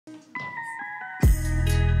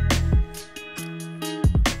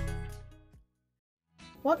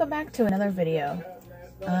Welcome back to another video,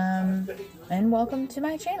 and welcome to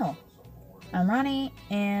my channel. I'm Ronnie,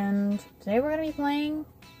 and today we're going to be playing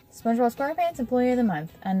SpongeBob SquarePants Employee of the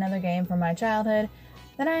Month, another game from my childhood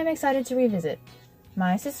that I am excited to revisit.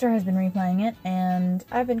 My sister has been replaying it, and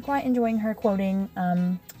I've been quite enjoying her quoting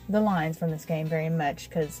the lines from this game very much,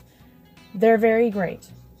 because they're very great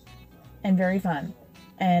and very fun,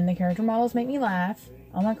 and the character models make me laugh.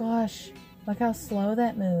 Oh my gosh, look how slow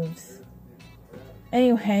that moves.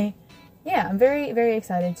 Anyway, yeah, I'm very, very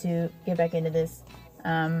excited to get back into this,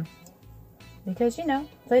 because, you know,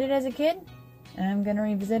 played it as a kid, and I'm gonna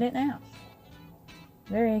revisit it now.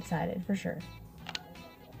 Very excited, for sure.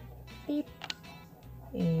 Beep.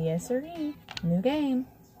 Yes, sirree. New game.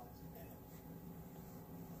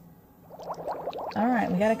 Alright,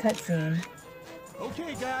 we got a cutscene.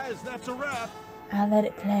 Okay, guys, that's a wrap. I'll let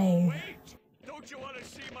it play. Wait! Don't you want to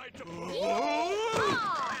see my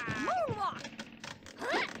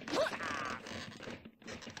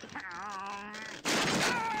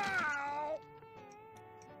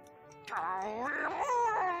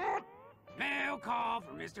Mail call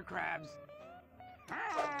for Mr. Krabs.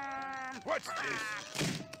 What's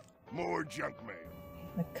this? More junk mail.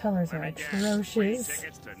 The colors are atrocious.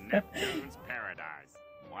 Tickets to Neptune's Paradise.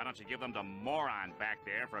 Why don't you give them to Moron back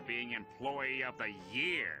there for being Employee of the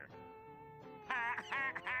Year?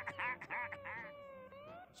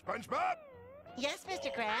 SpongeBob? Yes,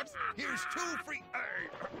 Mr. Krabs? Here's 2 free,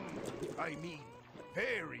 I mean,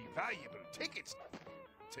 very valuable tickets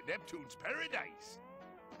to Neptune's Paradise.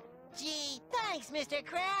 Gee, thanks, Mr.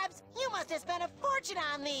 Krabs. You must have spent a fortune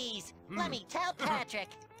on these. Let me tell Patrick.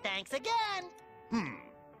 Thanks again.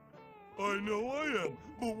 I know I am,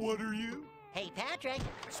 but what are you? Hey, Patrick.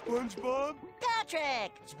 SpongeBob?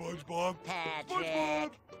 Patrick! SpongeBob? Patrick.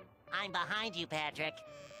 SpongeBob? I'm behind you, Patrick.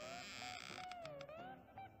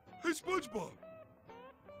 Hey, SpongeBob.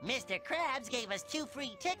 Mr. Krabs gave us 2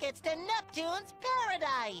 free tickets to Neptune's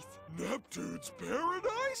Paradise. Neptune's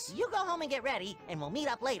Paradise? You go home and get ready, and we'll meet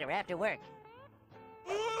up later after work.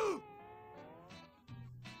 Oh!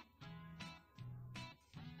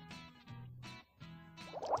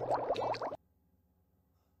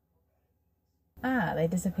 Ah, they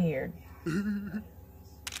disappeared.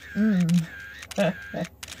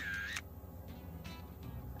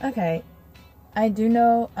 Okay. I do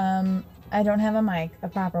know, I don't have a mic, a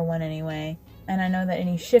proper one anyway, and I know that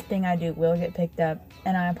any shifting I do will get picked up,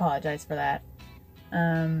 and I apologize for that.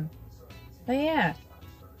 But yeah.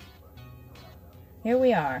 Here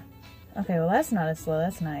we are. Okay, well that's not as slow,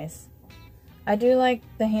 that's nice. I do like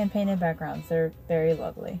the hand-painted backgrounds, they're very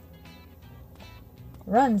lovely.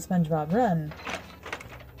 Run, SpongeBob, run!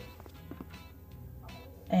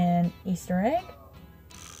 And Easter egg?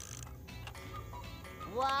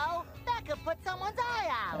 Whoa, that could put someone's eye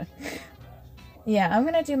out. Yeah, I'm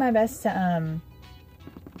gonna do my best to,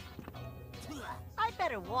 I'd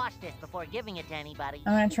better wash this before giving it to anybody.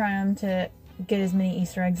 I'm gonna try to get as many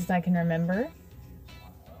Easter eggs as I can remember.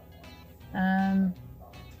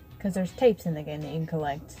 Because there's tapes in the game that you can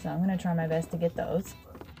collect, so I'm gonna try my best to get those.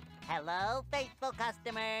 Hello, faithful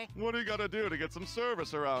customer. What do you gotta do to get some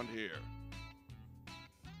service around here?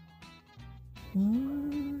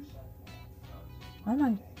 Oh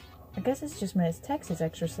my, I guess it's just when his text is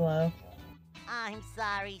extra slow. I'm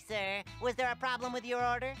sorry, sir. Was there a problem with your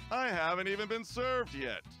order? I haven't even been served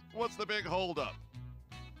yet. What's the big holdup?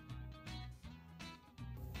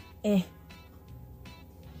 Click,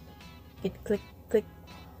 click, click.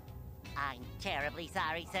 I'm terribly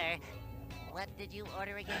sorry, sir. What did you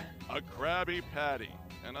order again? A Krabby Patty,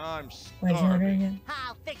 and I'm Where's the order starving. again?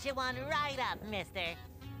 I'll fix you one right up, mister.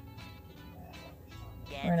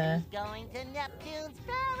 Guess We're gonna who's going to Neptune's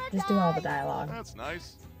Paradise? Just do all the dialogue. That's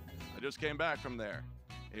nice. I just came back from there.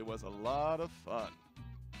 It was a lot of fun.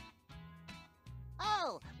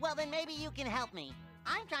 Oh, well then maybe you can help me.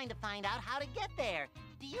 I'm trying to find out how to get there.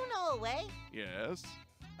 Do you know a way? Yes.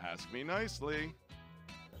 Ask me nicely.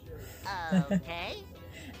 Okay.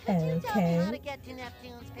 Could you tell me how to get to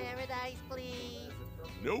Neptune's Paradise, please?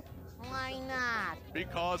 Nope. Why not?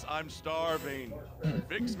 Because I'm starving.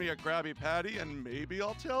 Fix me a Krabby Patty and maybe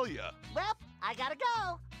I'll tell you. Well, I gotta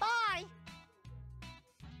go. Bye.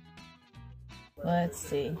 Let's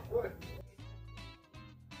see.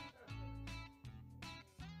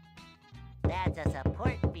 That's a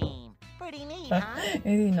support beam. Pretty neat, huh?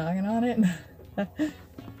 Is he knocking on it?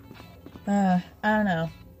 I don't know.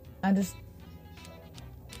 I just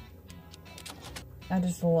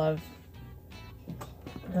love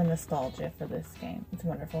the nostalgia for this game. It's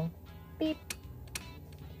wonderful. Beep.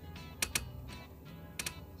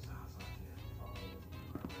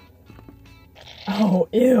 Oh,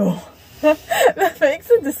 ew. That makes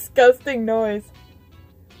a disgusting noise.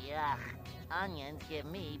 Yuck. Onions give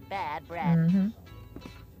me bad breath. Mm-hmm.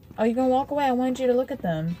 Oh, you gonna walk away? I wanted you to look at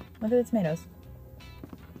them. Look at the tomatoes.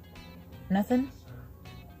 Nothing?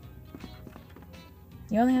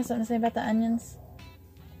 You only have something to say about the onions?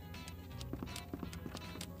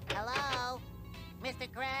 Hello? Mr.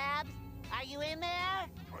 Krabs? Are you in there?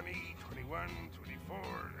 20, 21, 24.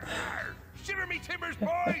 Arr! Shiver me timbers,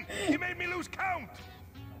 boy! You made me lose count!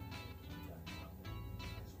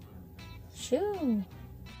 Shoo.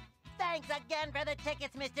 Thanks again for the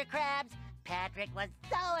tickets, Mr. Krabs. Patrick was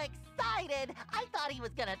so excited, I thought he was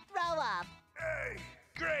gonna throw up. Hey,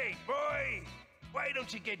 great, boy! Why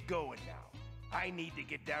don't you get going now? I need to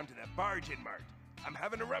get down to the bargain mart. I'm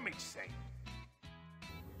having a rummage sale.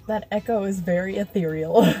 That echo is very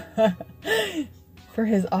ethereal for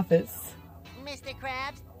his office. Mr.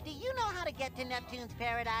 Krabs, do you know how to get to Neptune's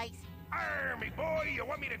paradise? Arr, me boy, you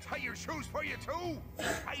want me to tie your shoes for you too?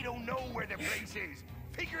 I don't know where the place is.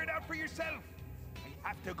 Figure it out for yourself. I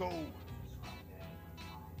have to go.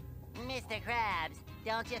 Mr. Krabs,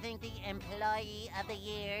 don't you think the Employee of the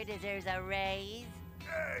Year deserves a raise?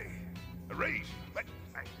 Hey, a raise? But,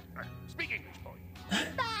 speak English, boy.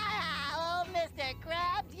 Oh, Mr.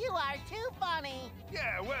 Krabs, you are too funny.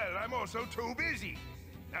 Yeah, well, I'm also too busy.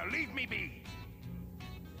 Now leave me be.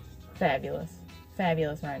 Fabulous.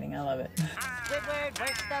 Fabulous writing. I love it. Squidward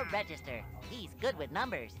versus the Register. He's good with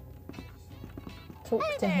numbers. Talk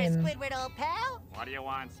Hey to there, him. Squidward, old pal. What do you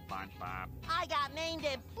want, SpongeBob? I got named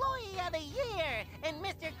Employee of the Year, and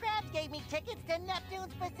Mr. Krabs gave me tickets to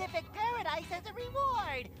Neptune's Pacific Paradise as a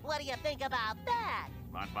reward. What do you think about that?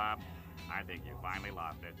 SpongeBob, I think you finally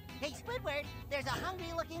lost it. Hey, Squidward, there's a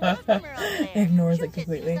hungry-looking customer over there. Ignores You it should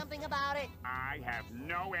completely. do something about it. I have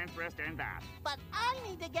no interest in that. But I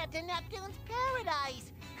need to get to Neptune's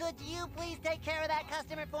Paradise. Could you please take care of that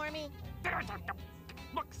customer for me?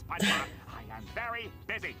 Look, SpongeBob, I am very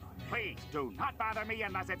busy. Please do not bother me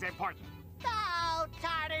unless it's important. Oh,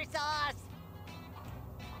 tartar sauce.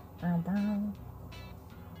 Bow, bow.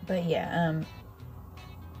 But yeah,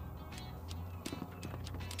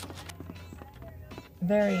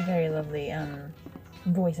 very, very lovely,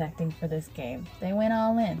 voice acting for this game. They went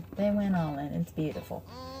all in. They went all in. It's beautiful.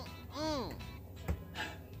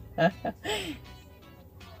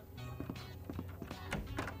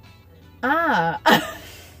 Ah!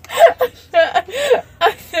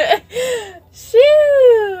 Shoo!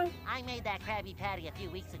 I made that Krabby Patty a few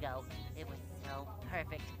weeks ago. It was so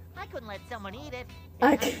perfect. I couldn't let someone eat it.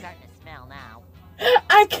 I It's can't- starting to smell now.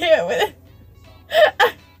 I can't with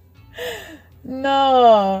it.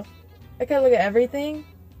 No. I gotta look at everything.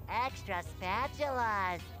 Extra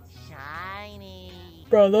spatulas. Shiny.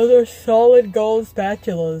 Bro, those are solid gold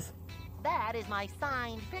spatulas. That is my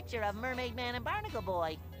signed picture of Mermaid Man and Barnacle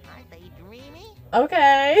Boy. Aren't they dreamy?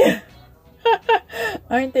 Okay.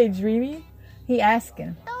 Aren't they dreamy? He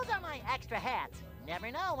asking. Those are my extra hats.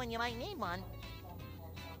 Never know when you might need one.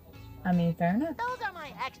 I mean, fair enough. Those are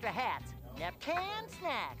my extra hats. They're canned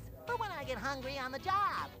snacks for when I get hungry on the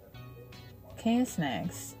job. Canned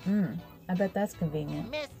snacks. I bet that's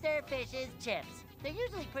convenient. Mr. Fish's chips. They're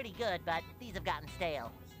usually pretty good, but these have gotten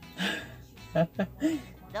stale.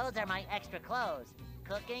 Those are my extra clothes.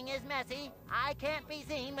 Cooking is messy. I can't be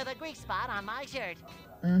seen with a grease spot on my shirt.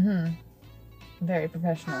 Very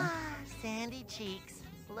professional. Ah, sandy cheeks.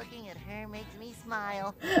 Looking at her makes me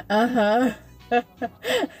smile. Uh-huh.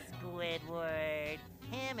 Squidward.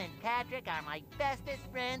 Him and Patrick are my bestest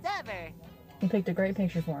friends ever. You picked a great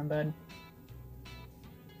picture for him, bud.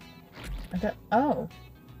 Oh.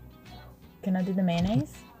 Can I do the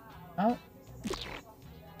mayonnaise? Oh.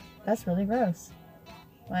 That's really gross.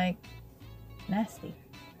 Like, nasty.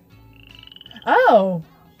 Oh!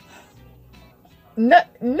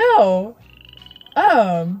 No!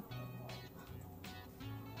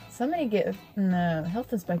 Somebody get a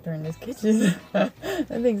health inspector in this kitchen. That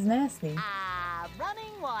thing's nasty. Ah,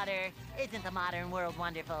 running water. Isn't the modern world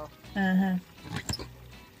wonderful? Uh-huh.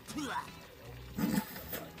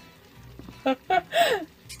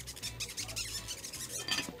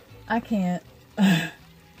 I can't.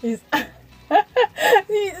 These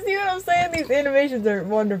you see what I'm saying? These animations are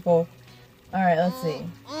wonderful. Alright, let's see.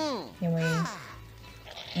 Can we...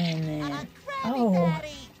 And then... A Krabby Oh. Patty.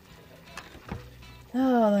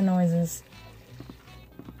 Oh, the noises.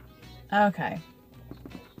 Okay.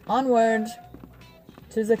 Onward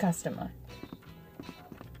to the customer.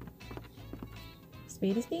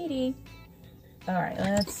 Speedy, speedy. Alright,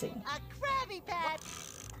 let's see. A Krabby Patty.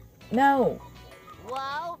 No!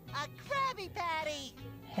 Whoa, a Krabby Patty.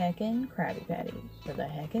 Heckin' Krabby Patty for the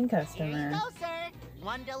heckin' Here you customer. go, sir.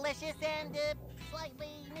 one delicious and slightly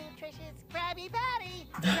nutritious Krabby Patty.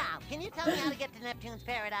 Now, can you tell me how to get to Neptune's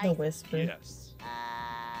paradise? The whisper. Yes.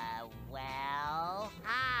 Well,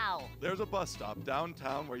 how? There's a bus stop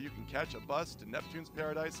downtown where you can catch a bus to Neptune's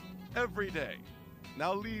paradise every day.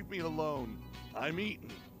 Now leave me alone. I'm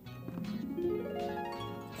eating.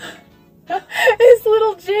 His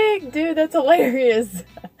little jig, dude, that's hilarious.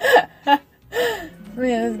 Man,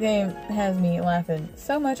 this game has me laughing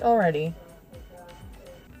so much already.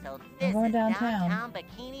 So this going is downtown.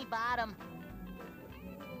 Bikini Bottom.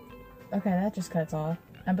 Okay, that just cuts off.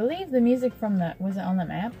 I believe the music from the, was it on the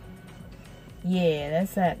map? Yeah,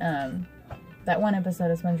 that's that one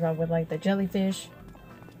episode of SpongeBob with like the jellyfish.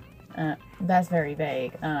 That's very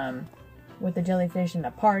vague. With the jellyfish and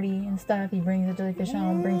the party and stuff, he brings the jellyfish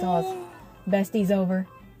home, brings all his besties over.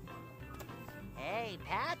 Hey,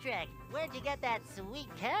 Patrick, where'd you get that sweet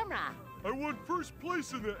camera? I won first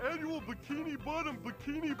place in the annual Bikini Bottom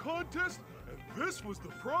Bikini Contest, and this was the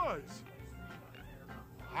prize.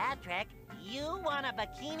 Patrick, you won a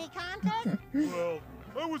bikini contest? Well,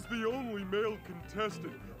 I was the only male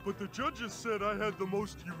contestant, but the judges said I had the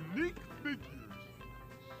most unique figures.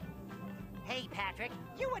 Hey, Patrick,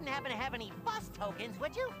 you wouldn't happen to have any bus tokens,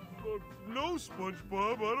 would you? No,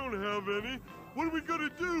 SpongeBob, I don't have any. What are we gonna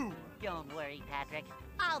do? Don't worry, Patrick.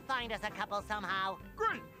 I'll find us a couple somehow.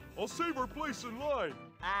 Great! I'll save our place in line.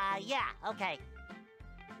 Yeah, okay.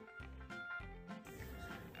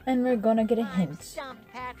 And we're gonna get a I'm hint. stumped,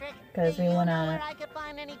 Patrick. 'Cause Do we you wanna- know where I could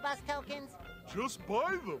find any bus tokens? Just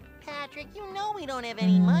buy them. Patrick, you know we don't have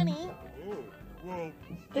any money. Oh, well...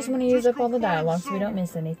 Just then want to use up go all the find dialogue so we some don't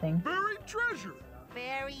miss anything. buried treasure.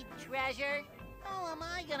 Buried treasure? How am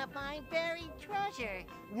I gonna find buried treasure?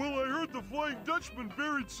 Well, I heard the Flying Dutchman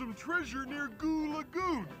buried some treasure near Goo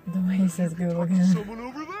Lagoon. The way he says Talk Google to again. someone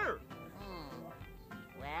over there.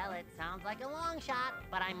 Well, it sounds like a long shot,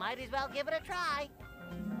 but I might as well give it a try.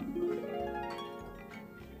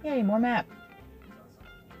 Yay, more map.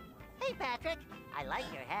 Hey, Patrick, I like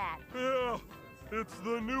your hat. Yeah, it's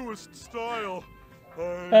the newest style.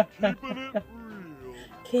 I'm keeping it real.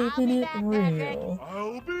 Keeping be it back, Patrick. real.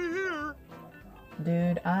 I'll be here.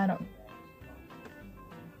 Dude, I don't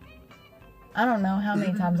know how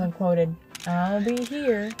many times I've quoted, I'll be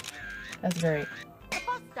here. That's great. The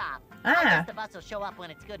bus stop. Ah. I guess the bus will show up when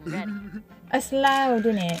it's good and ready. It's loud,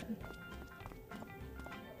 isn't it?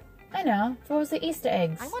 I know. What was the Easter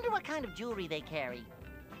eggs? I wonder what kind of jewelry they carry.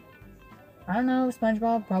 I don't know,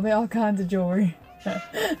 SpongeBob. Probably all kinds of jewelry.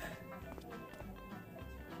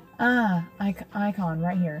 Icon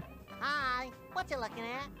right here. Hi, what you looking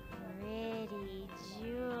at? Pretty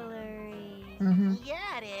jewelry. Mm-hmm.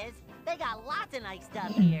 Yeah, it is. They got lots of nice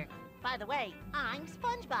stuff here. By the way, I'm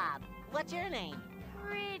SpongeBob. What's your name?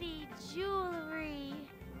 Pretty jewelry.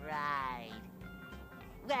 Right.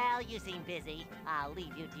 Well, you seem busy. I'll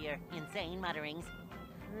leave you to your insane mutterings.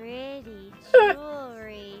 Pretty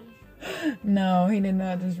jewelry. No, he did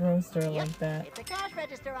not just roast her Yep, like that. it's a cash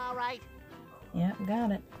register, all right. Yep,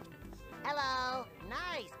 got it. Hello.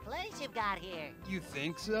 Nice place you've got here. You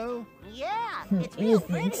think so? Yeah, it's You real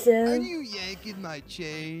think pretty. Are so? you yanking my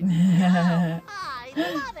chain? I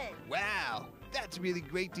love it. Wow, that's really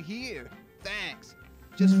great to hear. Thanks.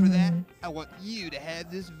 Just for that, I want you to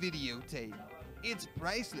have this videotape. It's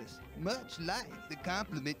priceless, much like the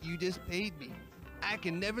compliment you just paid me. I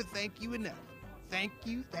can never thank you enough. Thank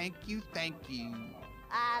you, thank you, thank you.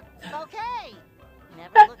 Okay.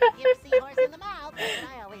 Never look a gift seahorse in the mouth, that's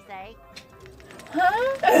what I always say.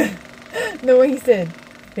 Huh? The way he said,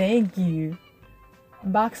 thank you.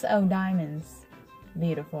 Box of diamonds.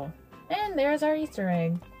 Beautiful. And there's our Easter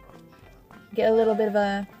egg. Get a little bit of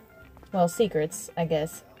a, well, secrets, I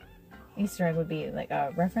guess. Easter egg would be like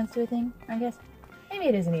a reference to a thing, I guess. Maybe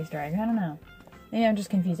it is an Easter egg, I don't know. Maybe I'm just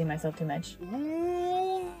confusing myself too much.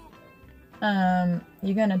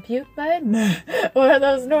 You gonna puke, bud? What are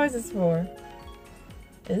those noises for?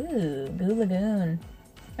 Ooh, Goo Lagoon.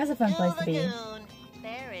 That's a fun place to be. Lagoon.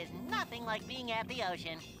 There is nothing like being at the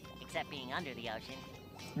ocean, except being under the ocean.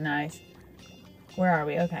 Nice. Where are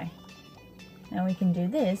we? Okay. Now we can do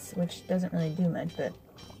this, which doesn't really do much, but...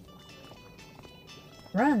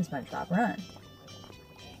 Run, SpongeBob, run.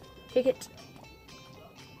 Kick it.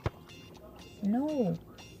 No.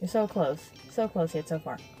 You're so close. So close yet so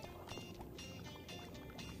far.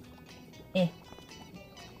 Eh.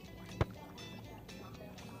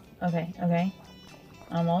 Okay, okay.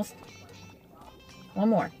 Almost. One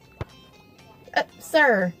more.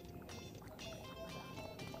 Sir!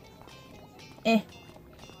 Eh.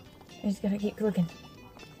 You just gotta keep clicking.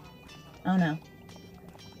 Oh no.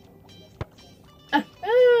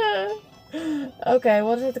 Okay,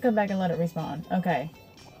 we'll just have to come back and let it respawn. Okay.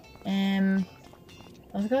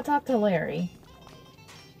 Let's go talk to Larry.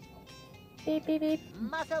 Beep, beep, beep.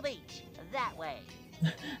 Muscle Beach, that way.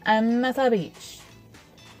 I'm Muscle Beach.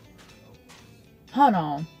 Hold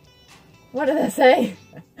on. What did I say?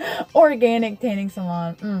 Organic tanning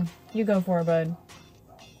salon. You go for it, bud.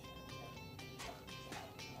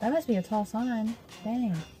 That must be a tall sign.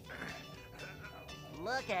 Dang.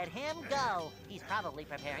 Look at him go. He's probably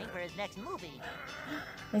preparing for his next movie.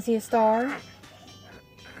 Is he a star?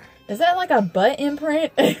 Is that like a butt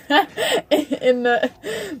imprint? In the...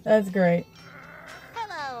 That's great.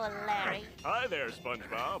 Hello, Larry. Hi there,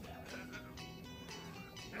 SpongeBob.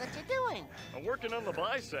 What you doing? I'm working on the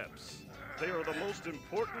biceps. They are the most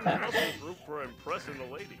important muscle group for impressing the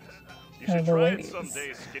ladies. You should The try ladies. it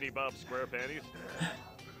someday, Skinny Bob SquarePants.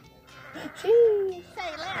 Jeez.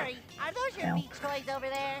 Say, Larry, are those your Ow. beach toys over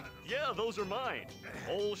there? Yeah, those are mine.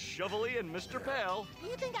 Old Shovelly and Mr. Pal. Do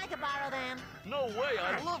you think I could borrow them? No way,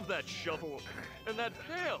 I love that shovel. And that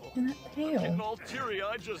pail. And that Getting tail. all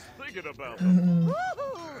teary-eyed just thinking about them.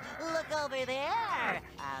 Woohoo! Look over there!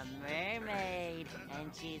 A mermaid,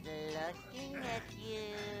 and she's looking at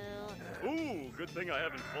you. Ooh, good thing I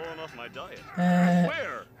haven't fallen off my diet. Uh,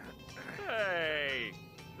 Where? Hey,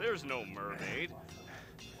 there's no mermaid.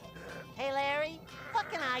 Hey, Larry,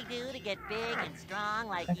 what can I do to get big and strong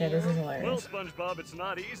like okay, you? this is Well, hilarious. SpongeBob, it's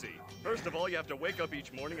not easy. First of all, you have to wake up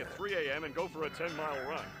each morning at 3 a.m. and go for a 10-mile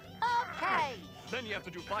run. Okay. Then you have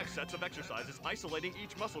to do 5 sets of exercises isolating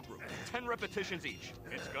each muscle group. 10 repetitions each.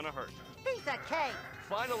 It's gonna hurt. Piece of cake.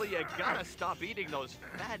 Finally, you gotta stop eating those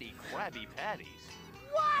fatty, Krabby Patties.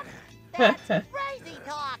 What? That's crazy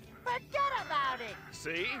talk. Forget about it.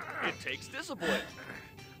 See? It takes discipline.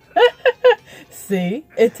 See?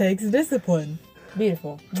 It takes discipline.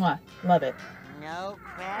 Beautiful. Mwah. Love it. No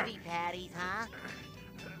Krabby Patties, huh?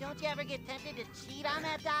 Don't you ever get tempted to cheat on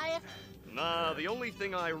that diet? Nah, the only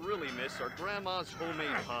thing I really miss are Grandma's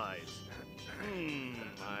homemade pies.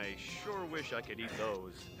 I sure wish I could eat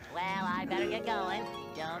those. Well, I better get going.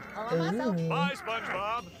 Don't pull a muscle. Ooh. Bye,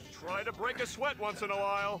 SpongeBob. Try to break a sweat once in a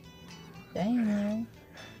while. Dang.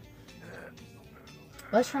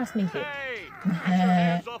 Let's try sneak it. Hey! Get your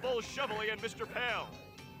hands off old Shovelly and Mr. Pal.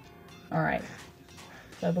 Alright.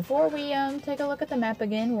 So before we take a look at the map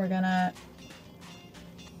again, we're gonna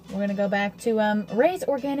go back to Ray's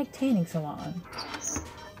Organic Tanning Salon.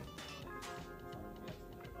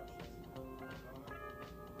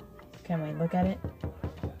 Can we look at it?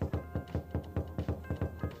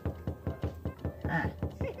 Ah.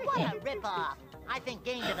 What a ripoff. I think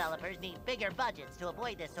game developers need bigger budgets to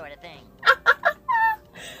avoid this sort of thing.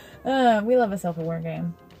 We love a self-aware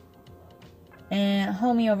game. And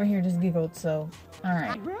homie over here just giggled, so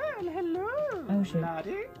alright. Well, hello, Oh, shoot.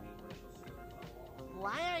 laddie.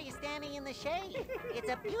 Why are you standing in the shade? It's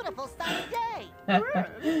a beautiful sunny day. Well,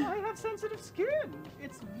 I have sensitive skin.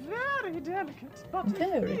 It's very delicate, but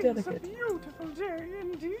Very it is delicate. a beautiful day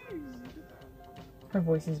indeed. Her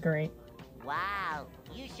voice is great. Wow,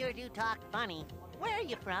 you sure do talk funny. Where are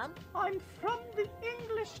you from? I'm from the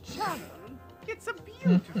English Channel. It's a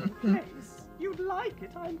beautiful place. You'd like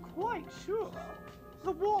it, I'm quite sure.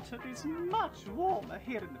 The water is much warmer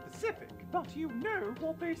here in the Pacific, but you know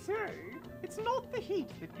what they say. It's not the heat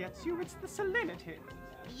that gets you, it's the salinity.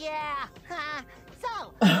 Yeah.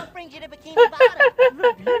 So, what brings you to Bikini Bottom?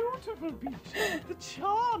 The beautiful beach, the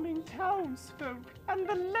charming townsfolk, and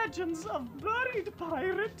the legends of buried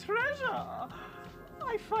pirate treasure.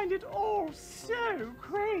 I find it all so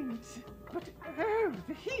quaint. But oh,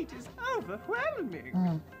 the heat is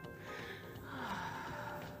overwhelming.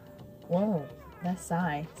 Whoa, that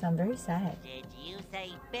sigh. Sound very sad. Did you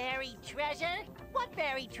say buried treasure? What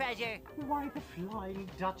buried treasure? Why, the Flying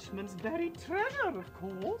Dutchman's buried treasure, of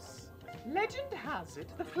course. Legend has it,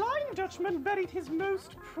 the Flying Dutchman buried his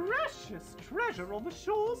most precious treasure on the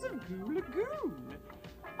shores of Goo Lagoon.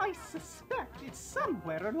 I suspect it's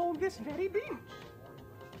somewhere along this very beach.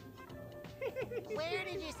 Where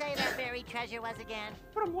did you say that buried treasure was again?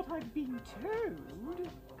 From what I've been told,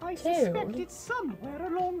 I suspect it's somewhere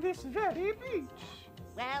along this very beach.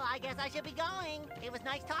 Well, I guess I should be going. It was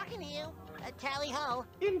nice talking to you. Tally ho.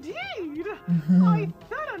 Indeed! I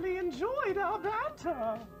thoroughly enjoyed our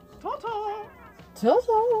banter. Ta-ta!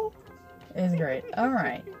 Toto is great.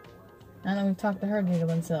 Alright. Now that we've talked to her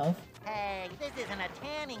giggling self. Hey, this isn't a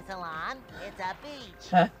tanning salon. It's a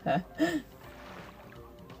beach.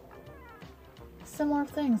 Similar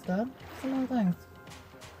things, bud. Similar things.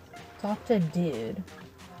 Talk to dude.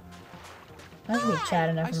 I should be chat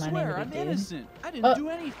enough I for my swear, name to I'm be dude. innocent. I didn't do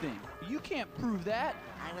anything. You can't prove that.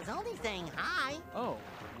 I was only saying hi. Oh,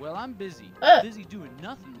 well, I'm busy. Busy doing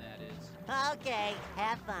nothing, that is. Okay,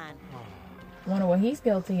 have fun. Wonder what he's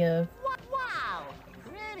guilty of. Wow,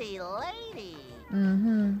 pretty lady.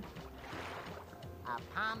 Mm-hmm. A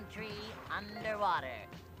palm tree underwater.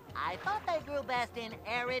 I thought they grew best in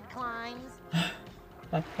arid climes.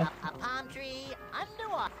 a palm tree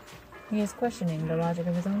underwater. He is questioning the logic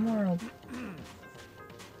of his own world.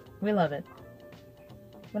 We love it.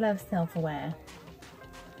 We love self-aware.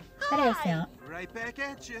 Hello, Sam. Right back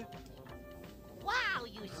at you. Wow,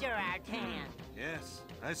 you sure are tan. Yes,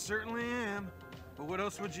 I certainly am. But what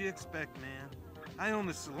else would you expect, man? I own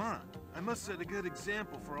a salon. I must set a good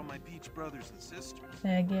example for all my peach brothers and sisters.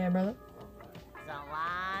 Heck yeah, brother.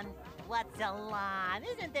 Salon? What salon?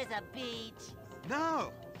 Isn't this a beach?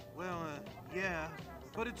 No! Well, yeah.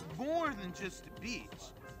 But it's more than just a beach.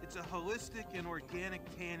 It's a holistic and organic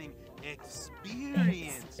tanning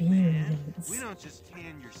experience, man. We don't just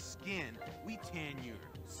tan your skin, we tan your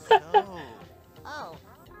soul. Oh,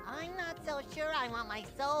 I'm not so sure I want my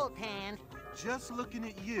soul tanned. Just looking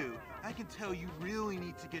at you, I can tell you really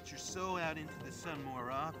need to get your soul out into the sun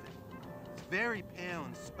more often. It's very pale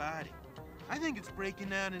and spotty. I think it's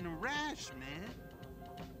breaking out in a rash, man.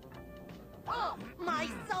 Oh, my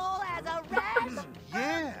soul has a rash?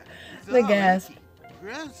 Yeah. The gasp.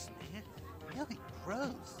 Gross, man. Really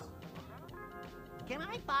gross. Can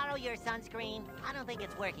I borrow your sunscreen? I don't think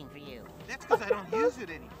it's working for you. That's because I don't use it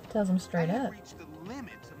anymore. Tells him straight I have up. reached the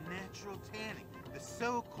limits of natural tanning, the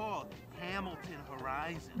so-called Hamilton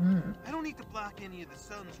horizon. I don't need to block any of the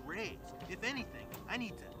sun's rays. If anything, I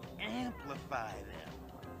need to amplify them.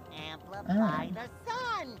 Amplify the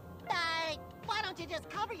sun! Why don't you just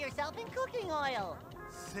cover yourself in cooking oil?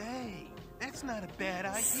 Say, that's not a bad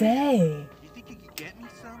idea. Say. You think you could get me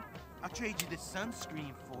some? I'll trade you the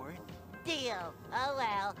sunscreen for it. Deal. Oh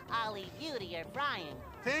well, I'll leave you to your frying.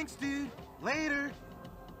 Thanks, dude. Later.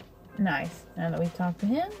 Nice. Now that we've talked to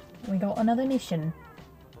him, we got another mission.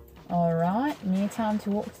 Alright, near time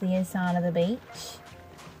to walk to the other side of the beach.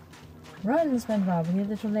 Run, SpongeBob, with your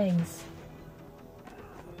little legs.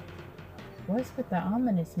 What's with the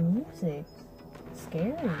ominous music?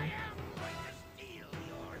 Scary.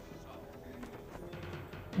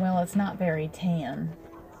 Well, it's not very tan.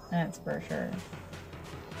 That's for sure.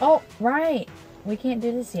 Oh, right! We can't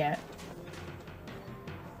do this yet.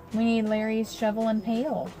 We need Larry's shovel and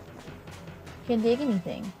pail. Can't dig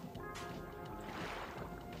anything.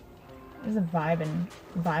 There's a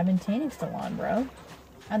vibin' tanning salon, bro.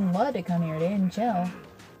 I'd love to come here, dude, and chill.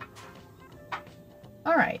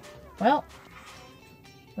 Alright. Well,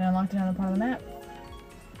 we unlocked another part of the map.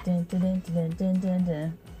 Dun, dun, dun, dun, dun, dun,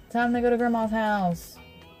 dun. Time to go to Grandma's house.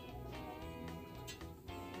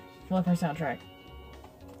 Love her soundtrack.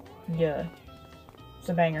 Yeah. It's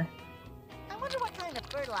a banger. I wonder what kind of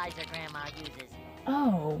fertilizer Grandma uses.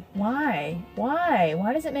 Oh, why? Why?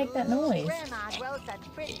 Why does it make that noise? Grandma grows such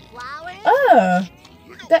pretty flowers. Oh!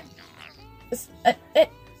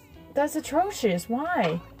 That's atrocious.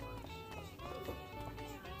 Why?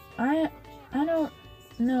 I don't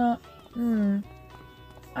know.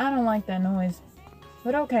 I don't like that noise.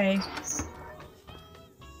 But okay.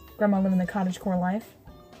 Grandma living the cottagecore life.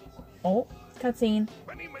 Oh, cutscene.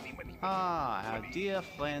 Ah, our dear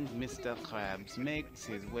friend Mr. Krabs makes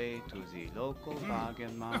his way to the local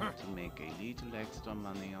bargain mart to make a little extra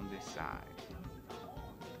money on the side.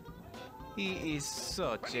 He is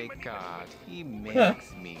such a card. He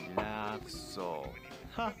makes me laugh so.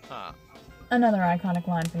 Ha ha. Another iconic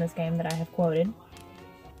line from this game that I have quoted.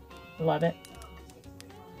 Love it.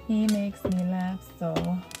 He makes me laugh so.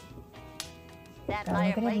 That Gotta look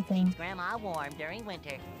at fireplace everything. keeps Grandma warm during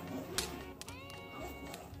winter.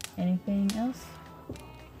 Anything else?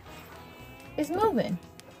 It's moving!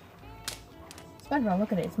 SpongeBob,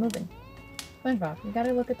 look at it. It's moving. SpongeBob, you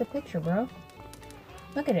gotta look at the picture, bro.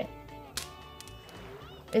 Look at it.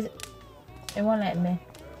 Is it... It won't let me.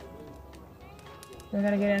 Do I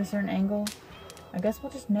gotta get at a certain angle? I guess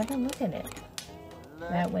we'll just never look at it.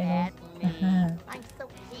 That way. I'm so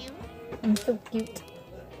cute. I'm so cute.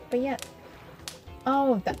 But yeah.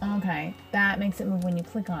 Oh, okay. That makes it move when you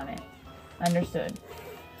click on it. Understood.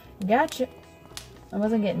 Gotcha. I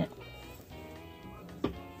wasn't getting it.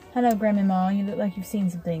 Hello, Grandmama. You look like you've seen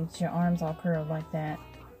some things. Your arms all curled like that.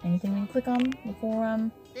 Anything we can click on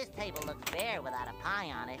before, This table looks bare without a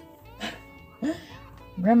pie on it.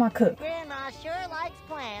 Grandma cooked. Grandma sure likes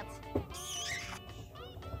plants.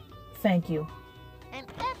 Thank you. An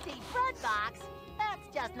empty bread box?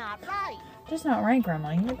 That's just not right. Just not right,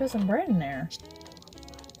 Grandma. You need to put some bread in there.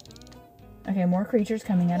 Okay, more creatures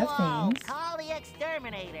coming out of things. Call the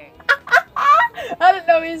exterminator. I didn't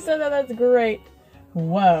know you said that. That's great.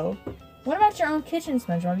 Whoa. What about your own kitchen,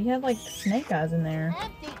 SpongeBob? You have like snake eyes in there.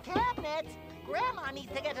 Empty cabinets? Grandma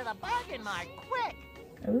needs to get to the bargain mart, quick!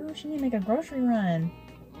 Ooh, she need to make a grocery run.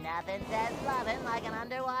 Nothing says loving like an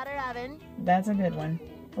underwater oven. That's a good one.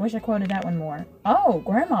 I wish I quoted that one more. Oh,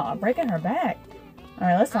 Grandma, breaking her back.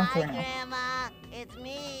 Alright, let's talk to her now. Hi, Grandma. It's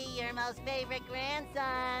me, your most favorite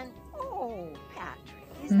grandson. Oh, Patrick,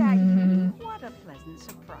 is that you? What a pleasant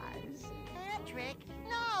surprise. Patrick?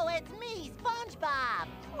 No, it's me, SpongeBob.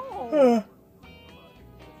 Oh.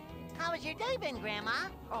 How was your day been, Grandma?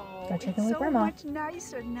 Oh, Go check it's in with so Grandma. much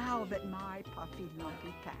nicer now that my puffy,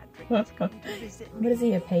 lumpy Patrick has come to visit me. What is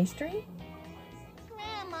he, a pastry?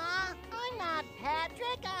 Grandma, I'm not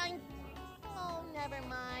Patrick. Oh, never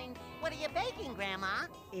mind. What are you baking, Grandma?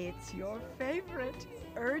 It's your favorite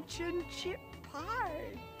urchin chip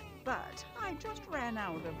pie. But I just ran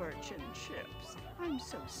out of urchin chips. I'm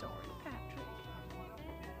so sorry, Patrick.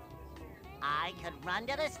 I could run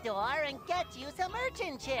to the store and get you some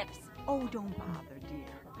urchin chips. Oh, don't bother,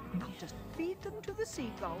 dear. I'll just feed them to the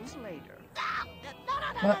seagulls later.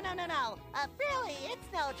 No. Really, it's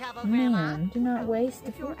no trouble, Grandma. Man, do not waste the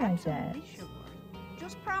If you're food like that. absolutely sure,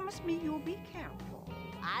 just promise me you'll be careful.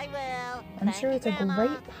 I will. I'm Thank sure you, it's a Grandma.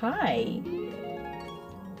 great pie.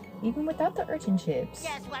 Even without the urchin chips.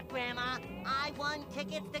 Guess what, Grandma? I won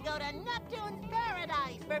tickets to go to Neptune's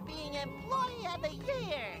Paradise for being Employee of the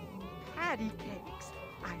Year. Patty cakes.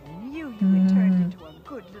 I knew you had turned into a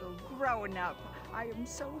good little grown-up. I am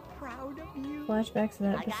so proud of you. Flashbacks to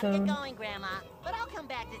that I gotta episode. get going, Grandma, but I'll come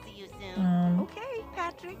back to see you soon. Okay,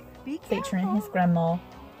 Patrick, be Featuring careful. his grandma.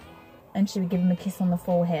 And she would give him a kiss on the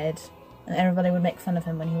forehead. And everybody would make fun of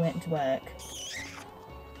him when he went to work.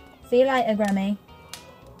 See you later, Grammy.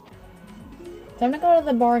 Time to go to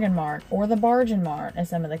the bargain mart, or the bargain mart, as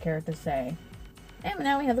some of the characters say. And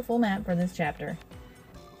now we have the full map for this chapter.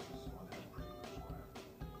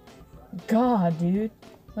 God, dude.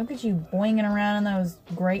 Look at you boinging around in those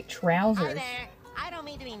great Hi trousers. there. I don't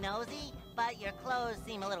mean to be nosy, but your clothes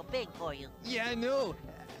seem a little big for you. Yeah, I know.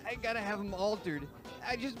 I gotta have them altered.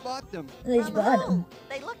 I just bought them. From who?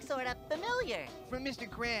 They look sort of familiar. From Mr.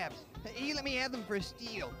 Krabs. He let me have them for a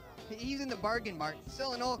steal. He's in the bargain mart,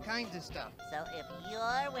 selling all kinds of stuff. So if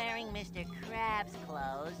you're wearing Mr. Krabs'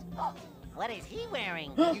 clothes, what is he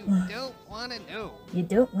wearing? You don't want to know. You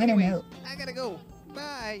don't want to Anyways, know. I gotta go.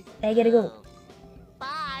 Bye. I gotta go.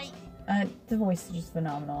 Bye. The voice is just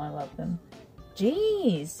phenomenal. I love them.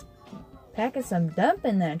 Jeez. Packing some dump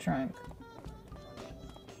in that trunk.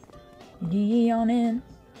 Ye on in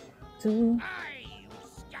to.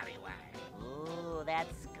 Ooh, that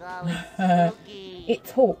skull is spooky. It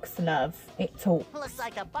talks, love. It talks. Looks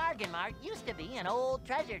like a bargain mart used to be an old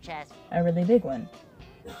treasure chest. A really big one.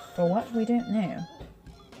 For what we don't know.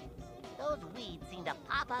 Those weeds seem to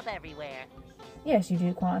pop up everywhere. Yes, you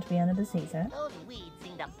do quite be under the sea, sir. Those weeds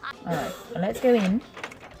seem to pop. Alright, well, let's go in.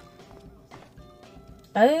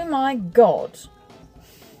 Oh my god.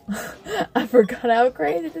 I forgot how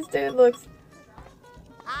crazy this dude looks.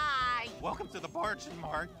 Hi. Welcome to the Bargain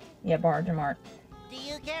Mart. Yeah, bargain mart. Do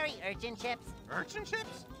you carry urchin chips? Urchin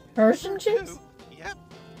chips? Urchin chips? Yep.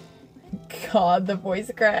 God, the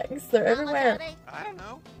voice cracks. They're everywhere. I don't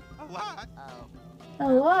know. A lot. Oh. A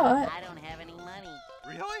lot? I don't have any money.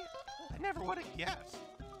 Really? I never would have guessed.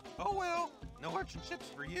 Oh well, no urchin chips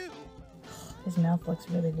for you. His mouth looks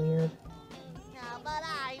really weird. No, but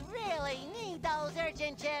I really need those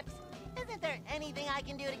urchin chips. Isn't there anything I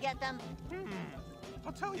can do to get them?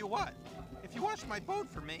 I'll tell you what. If you wash my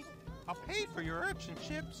boat for me, I'll pay for your urchin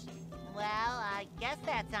chips. Well, I guess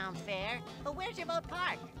that sounds fair. But where's your boat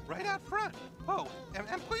parked? Right out front. Oh, and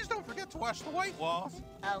please don't forget to wash the white walls.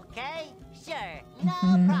 Okay, sure.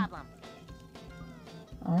 No problem.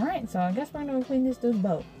 Alright, so I guess we're gonna go clean this dude's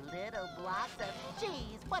boat. Little blocks of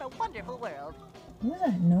cheese. What a wonderful world. What was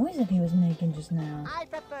that noise that he was making just now? I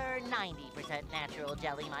prefer 90% natural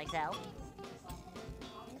jelly myself.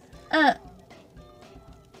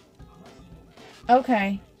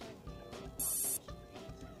 Okay.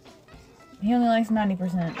 He only likes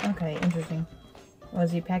 90%. Okay, interesting.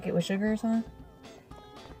 Was he pack it with sugar or something?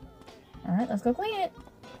 Alright, let's go clean it.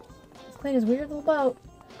 Let's clean his weird little boat.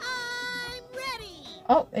 I'm ready.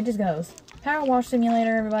 Oh, it just goes. Power wash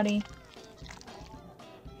simulator, everybody.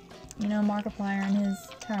 You know, Markiplier and his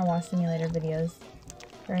power wash simulator videos.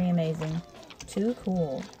 Very amazing. Too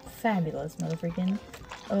cool. Fabulous, motherfreaking.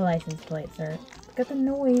 Oh, license plate, sir. Look at the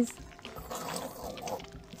noise.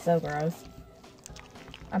 So gross.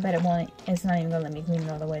 I bet it won't. It's not even gonna let me clean it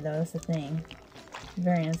all the way, though. That's the thing.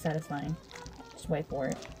 Very unsatisfying. Just wait for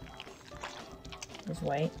it. Just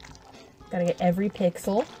wait. Gotta get every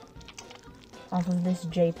pixel off of this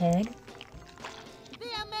JPEG. The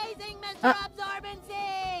amazing Mr.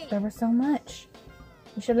 Absorbency! There was so much.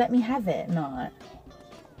 You should let me have it, not.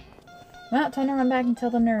 Well, time to run back and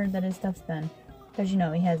tell the nerd that his stuff's done. Because, you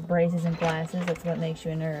know, he has braces and glasses. That's what makes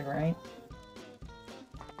you a nerd, right?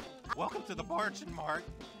 Welcome to the Bargain Mart.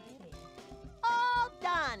 All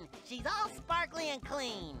done. She's all sparkly and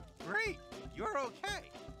clean. Great. You're okay.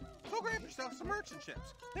 Go grab yourself some merchant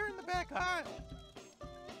chips. They're in the back aisle.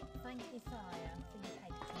 Thank you, sire, for your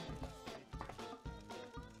patronage.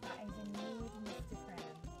 That is a new Mr.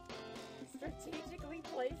 Krabs. Strategically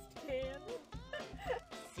placed can.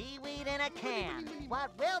 Seaweed in a can.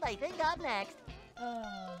 What will they think of next? Oh,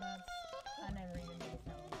 that's... I never even noticed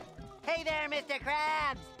that one before. Hey there, Mr.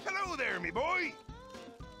 Krabs. Hello there, me boy.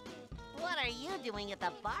 What are you doing at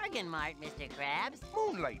the Bargain Mart, Mr. Krabs?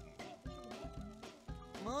 Moonlighting.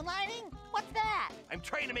 Moonlighting? What's that? I'm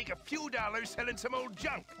trying to make a few dollars selling some old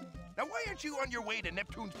junk. Now, why aren't you on your way to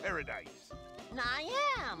Neptune's paradise? I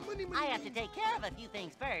am. I have to take care of a few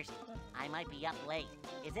things first. I might be up late.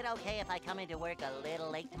 Is it okay if I come into work a little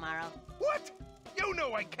late tomorrow? What? You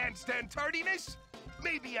know I can't stand tardiness.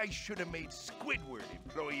 Maybe I should have made Squidward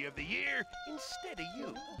Employee of the Year instead of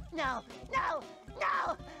you. No, no,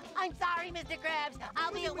 no! I'm sorry, Mr. Krabs.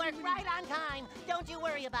 I'll be at work right on time. Don't you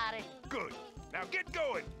worry about it. Good. Now get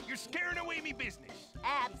going. You're scaring away me business.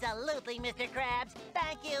 Absolutely, Mr. Krabs.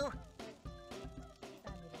 Thank you.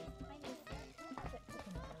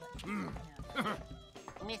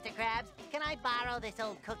 Mr. Krabs, can I borrow this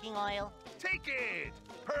old cooking oil? Take it!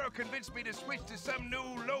 Pearl convinced me to switch to some new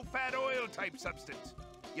low-fat oil type substance.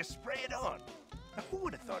 You spray it on. Now, who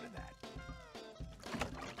would have thought of that?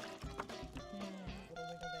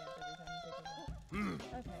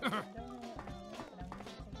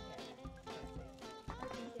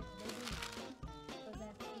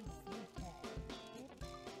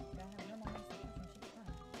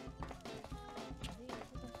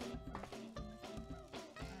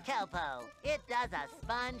 Kelpo, it does a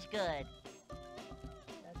sponge good.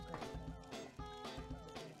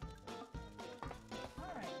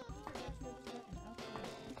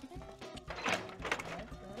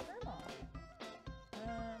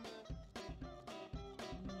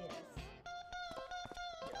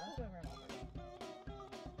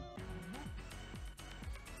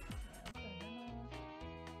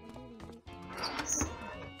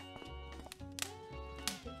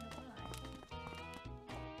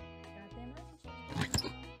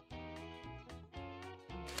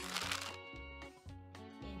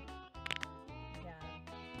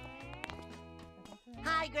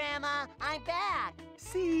 Hi, Grandma. I'm back.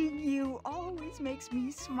 Seeing you always makes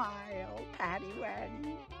me smile, Patty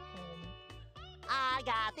Waddy. I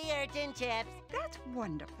got the urchin chips. That's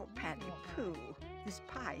wonderful, Patty Pooh. This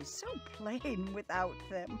pie is so plain without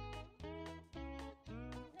them.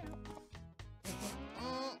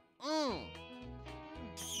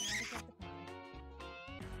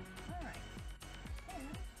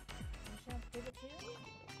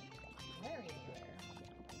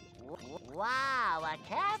 Wow, a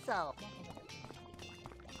castle.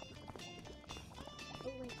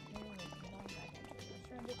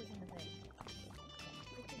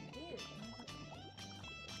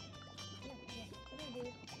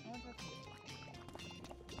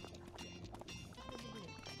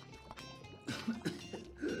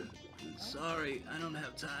 Sorry, I don't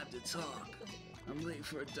have time to talk. I'm late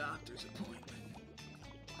for a doctor's appointment.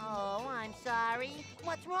 Oh, I'm sorry.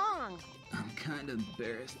 What's wrong? I'm kind of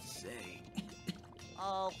embarrassed to say.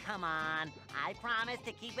 Oh, come on. I promise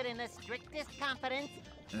to keep it in the strictest confidence.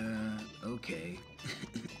 Okay.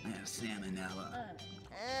 I have salmonella.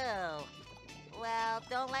 Oh. Well,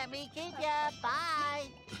 don't let me keep ya. Bye.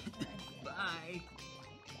 Bye.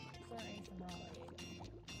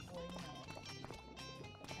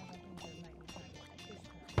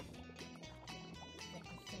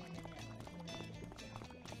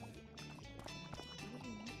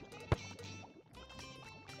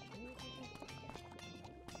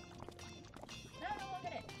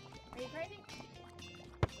 Are you crazy?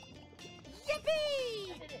 Yippee!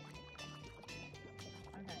 I did it.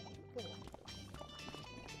 Okay, cool.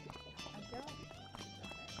 I don't... Okay.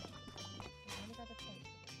 I only got the plate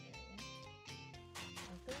area.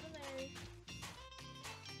 Let's go to Larry.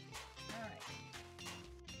 Alright.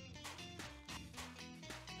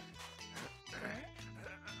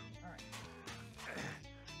 Alright.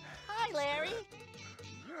 Hi, Larry.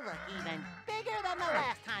 You look even bigger than the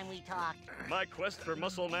last time we talked. My quest for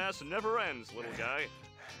muscle mass never ends, little guy.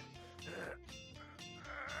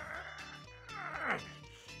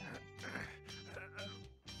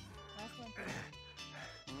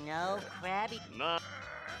 No crabby. Nah.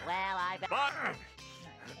 Well, I bet.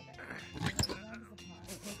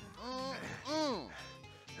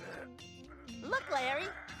 Look Larry.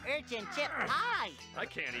 Urchin chip pie. I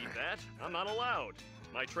can't eat that. I'm not allowed.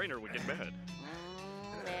 My trainer would get mad.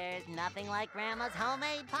 There's nothing like Grandma's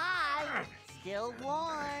homemade pie. Still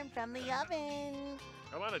warm from the oven.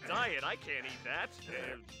 I'm on a diet. I can't eat that.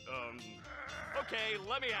 Okay,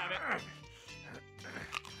 let me have it.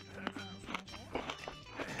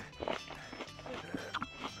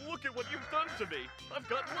 Look at what you've done to me. I've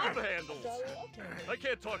got love handles. I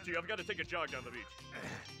can't talk to you. I've got to take a jog down the beach.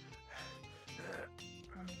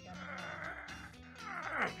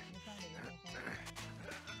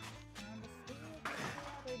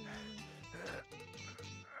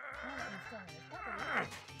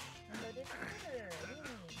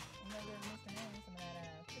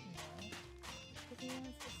 He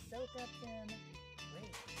wants to soak up them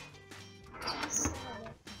grapes.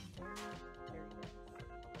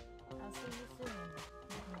 I'll see you soon.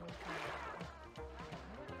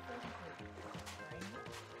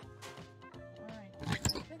 Alright.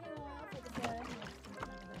 Cooking oil for the bread.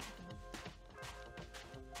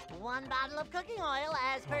 One bottle of cooking oil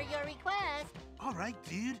as per your request. All right,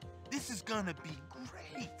 dude. This is gonna be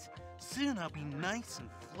great. Soon I'll be nice and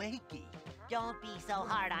flaky. Don't be so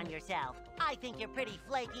hard on yourself. I think you're pretty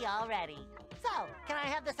flaky already. So, can I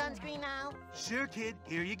have the sunscreen now? Sure, kid.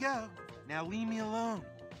 Here you go. Now leave me alone.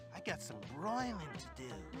 I got some broiling to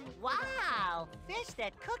do. Wow! Fish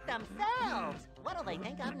that cook themselves! What'll they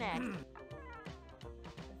think of next?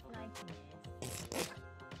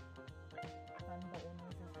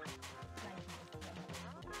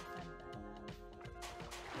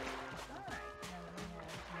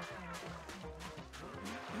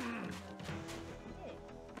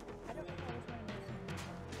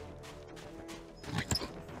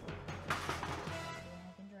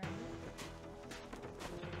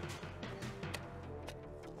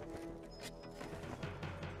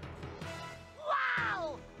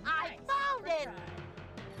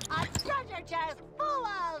 Just full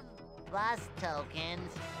of bus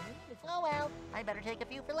tokens. Oh well, I better take a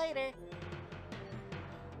few for later.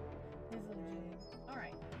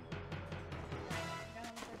 Alright.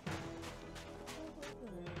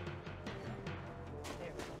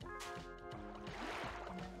 There we go.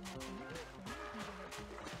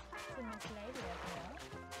 To Miss Lady as well.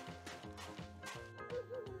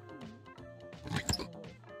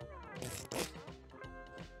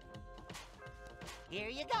 Here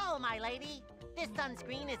you go, my lady. This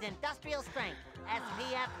sunscreen is industrial strength,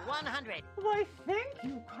 SPF 100. Why, thank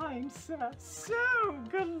you, kind sir. So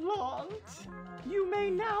gallant. You may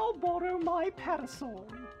now borrow my parasol.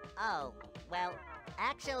 Oh, well,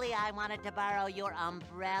 actually, I wanted to borrow your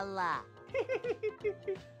umbrella.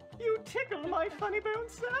 You tickle my funny bone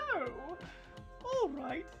so. All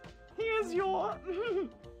right, here's your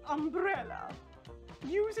umbrella.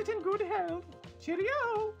 Use it in good health.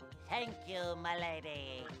 Cheerio. Thank you, my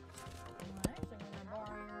lady. Well, actually, I'm gonna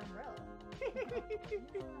borrow your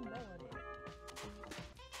umbrella.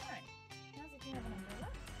 Alright, now that you have an umbrella,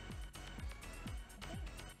 I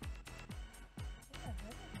think that's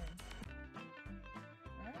everything.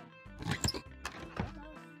 Alright.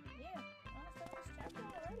 Honestly, this chapter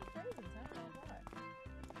already crazy. It's not that far.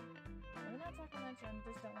 We're not talking much, I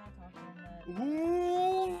just don't want to talk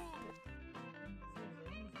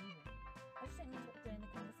during the... I just didn't talk during the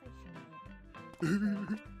conversation yet.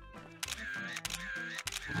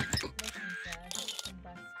 Listen, sir, some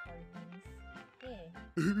bus tokens.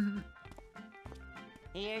 Here.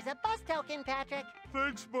 Here's a bus token, Patrick.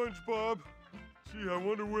 Thanks, SpongeBob. Gee, I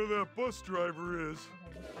wonder where that bus driver is.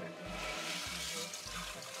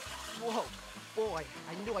 Whoa, boy,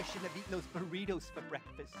 I knew I shouldn't have eaten those burritos for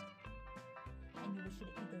breakfast. I knew we should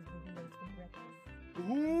have eaten those burritos for breakfast.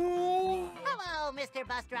 Ooh. Hello, Mr.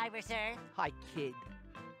 Bus Driver, sir. Hi, kid.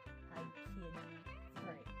 Hi, kid.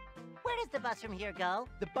 Right. Where does the bus from here go?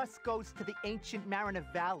 The bus goes to the ancient Mariner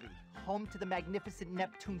Valley, home to the magnificent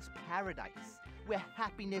Neptune's paradise, where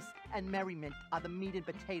happiness and merriment are the meat and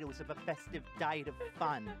potatoes of a festive diet of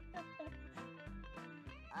fun.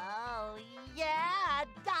 Oh, yeah,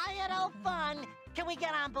 diet of fun. Can we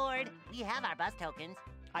get on board? We have our bus tokens.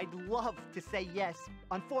 I'd love to say yes.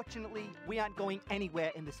 Unfortunately, we aren't going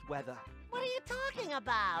anywhere in this weather. What are you talking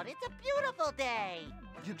about? It's a beautiful day.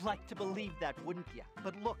 You'd like to believe that, wouldn't you?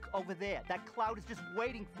 But look, over there, that cloud is just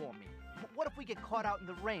waiting for me. What if we get caught out in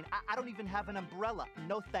the rain? I don't even have an umbrella.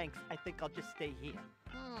 No thanks, I think I'll just stay here.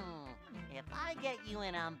 If I get you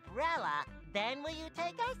an umbrella, then will you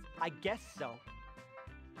take us? I guess so.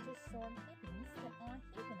 Just some hippies that aren't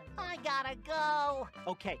hip enough. I gotta go.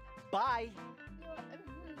 Okay, bye.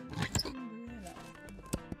 Umbrella.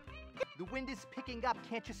 The wind is picking up.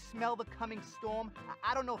 Can't you smell the coming storm?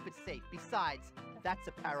 I don't know if it's safe. Besides, that's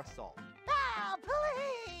a parasol. Ah! Oh,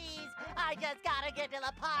 please! I just gotta get to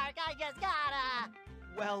the park. I just gotta.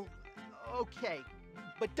 Well, okay.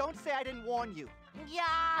 But don't say I didn't warn you.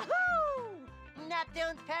 Yahoo!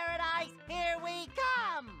 Neptune's Paradise, here we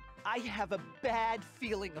come! I have a bad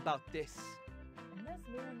feeling about this. And thus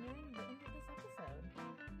we are nearing the end of this episode.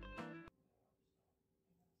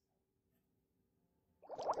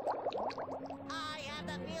 I have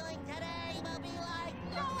the feeling today will be like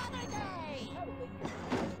no other day!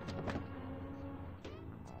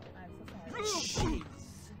 I'm so sorry. Jeez.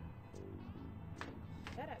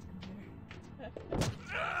 Shut up, computer.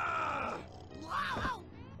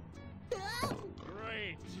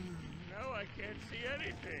 Great. Now I can't see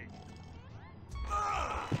anything.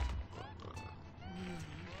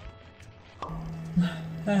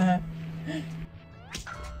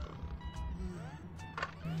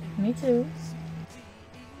 Me too.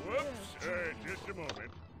 Whoops. Just a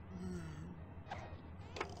moment.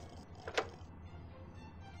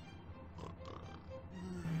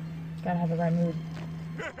 Gotta have the right mood.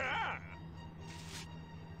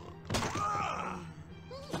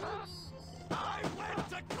 I went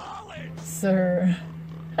to college! Sir.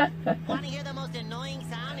 Want to hear the most annoying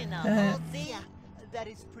sound in the whole sea? Yeah, that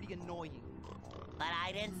is pretty annoying. But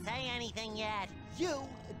I didn't say anything yet. You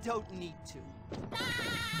don't need to.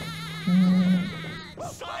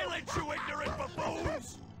 Silence, you ignorant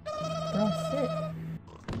buffoons! Bro, sit.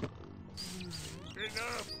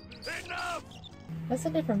 Enough! Enough! That's a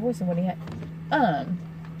different voice than what he had.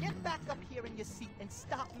 Get back up here in your seat and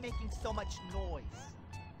stop making so much noise.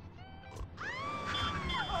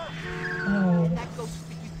 Oh. And that goes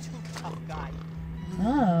for you too, tough guy.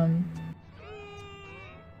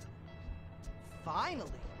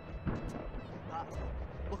 Finally.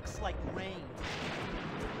 Looks like rain.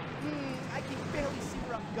 I can barely see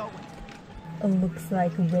where I'm going. Looks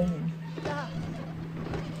like rain.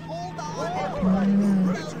 Hold on, everybody. The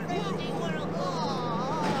raging world.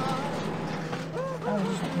 Oh,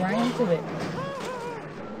 just right into it.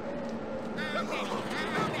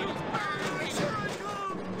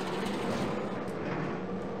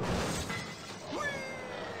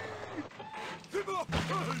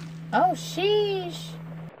 Oh, sheesh.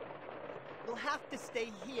 We'll have to stay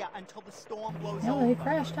here until the storm blows Oh, over. he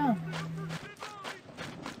crashed, huh?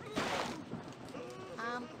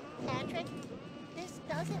 Patrick, this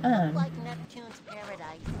doesn't look like Neptune's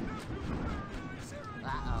Paradise.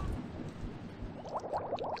 Uh-oh.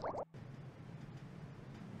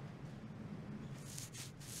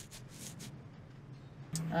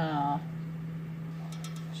 Aw.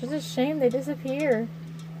 It's just a shame they disappear.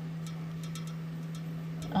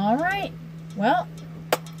 Alright. Well,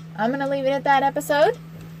 I'm gonna leave it at that episode.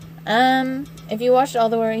 If you watched all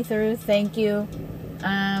the way through, thank you.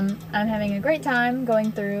 I'm having a great time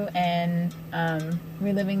going through and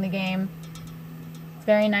reliving the game. It's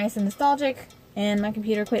very nice and nostalgic, and my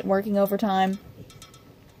computer quit working overtime.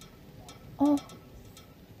 Oh.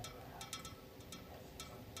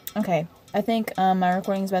 Okay, I think my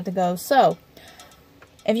recording's about to go. So,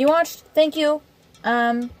 if you watched, thank you.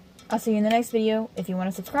 I'll see you in the next video. If you want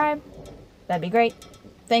to subscribe, that'd be great.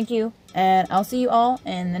 Thank you, and I'll see you all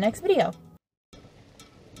in the next video.